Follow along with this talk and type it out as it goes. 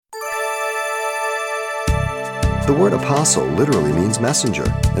The word apostle literally means messenger,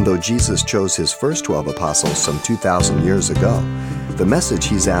 and though Jesus chose his first 12 apostles some 2,000 years ago, the message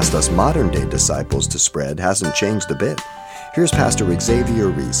he's asked us modern-day disciples to spread hasn't changed a bit. Here's Pastor Xavier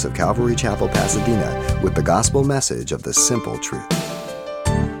Reese of Calvary Chapel, Pasadena, with the gospel message of the simple truth.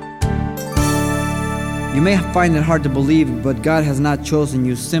 You may find it hard to believe, but God has not chosen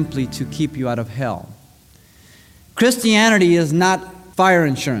you simply to keep you out of hell. Christianity is not fire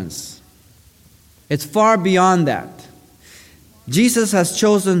insurance. It's far beyond that. Jesus has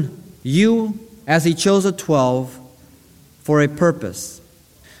chosen you as he chose the 12 for a purpose.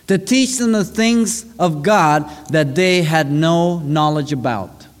 To teach them the things of God that they had no knowledge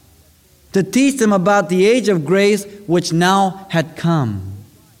about. To teach them about the age of grace which now had come.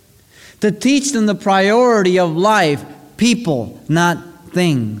 To teach them the priority of life, people, not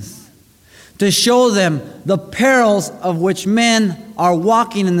things. To show them the perils of which men are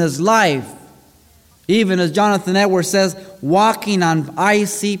walking in this life. Even as Jonathan Edwards says, walking on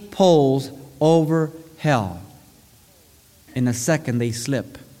icy poles over hell. In a second they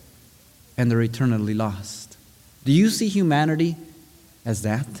slip and they're eternally lost. Do you see humanity as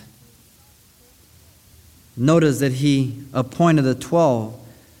that? Notice that he appointed the 12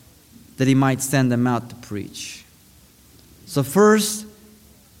 that he might send them out to preach. So first,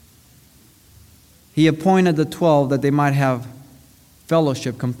 he appointed the 12 that they might have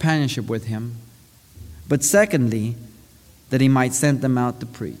fellowship, companionship with him. But secondly, that he might send them out to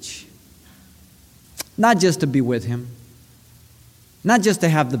preach. Not just to be with him, not just to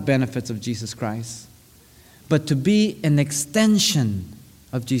have the benefits of Jesus Christ, but to be an extension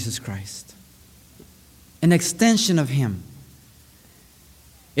of Jesus Christ. An extension of him.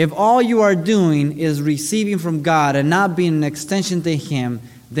 If all you are doing is receiving from God and not being an extension to him,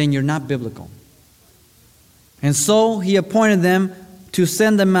 then you're not biblical. And so he appointed them to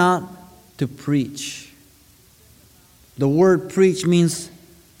send them out to preach. The word preach means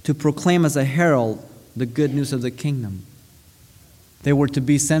to proclaim as a herald the good news of the kingdom. They were to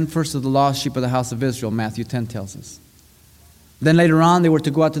be sent first to the lost sheep of the house of Israel, Matthew 10 tells us. Then later on, they were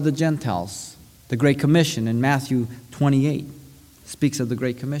to go out to the Gentiles. The Great Commission in Matthew 28 speaks of the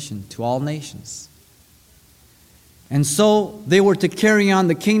Great Commission to all nations. And so they were to carry on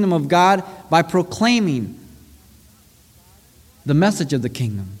the kingdom of God by proclaiming the message of the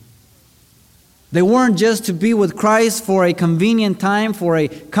kingdom. They weren't just to be with Christ for a convenient time, for a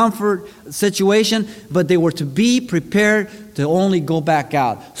comfort situation, but they were to be prepared to only go back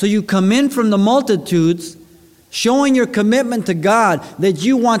out. So you come in from the multitudes, showing your commitment to God, that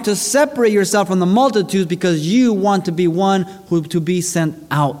you want to separate yourself from the multitudes because you want to be one who to be sent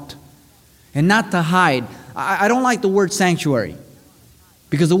out and not to hide. I don't like the word sanctuary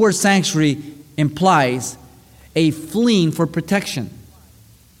because the word sanctuary implies a fleeing for protection.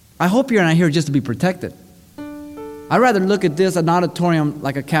 I hope you're not here just to be protected. I'd rather look at this, an auditorium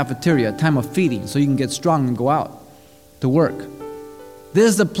like a cafeteria, a time of feeding, so you can get strong and go out to work.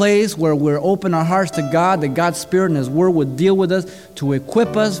 This is a place where we're open our hearts to God, that God's Spirit and His Word would deal with us to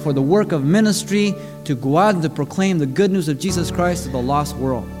equip us for the work of ministry, to go out and to proclaim the good news of Jesus Christ to the lost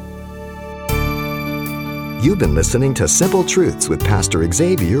world. You've been listening to Simple Truths with Pastor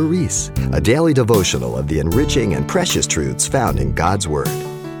Xavier Reese, a daily devotional of the enriching and precious truths found in God's Word.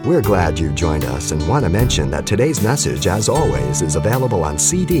 We're glad you joined us and want to mention that today's message, as always, is available on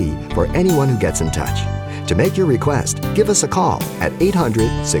CD for anyone who gets in touch. To make your request, give us a call at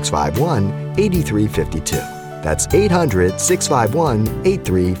 800-651-8352. That's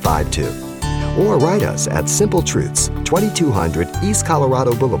 800-651-8352. Or write us at Simple Truths, 2200 East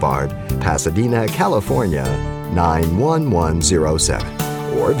Colorado Boulevard, Pasadena, California,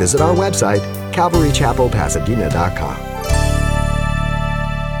 91107. Or visit our website, calvarychapelpasadena.com.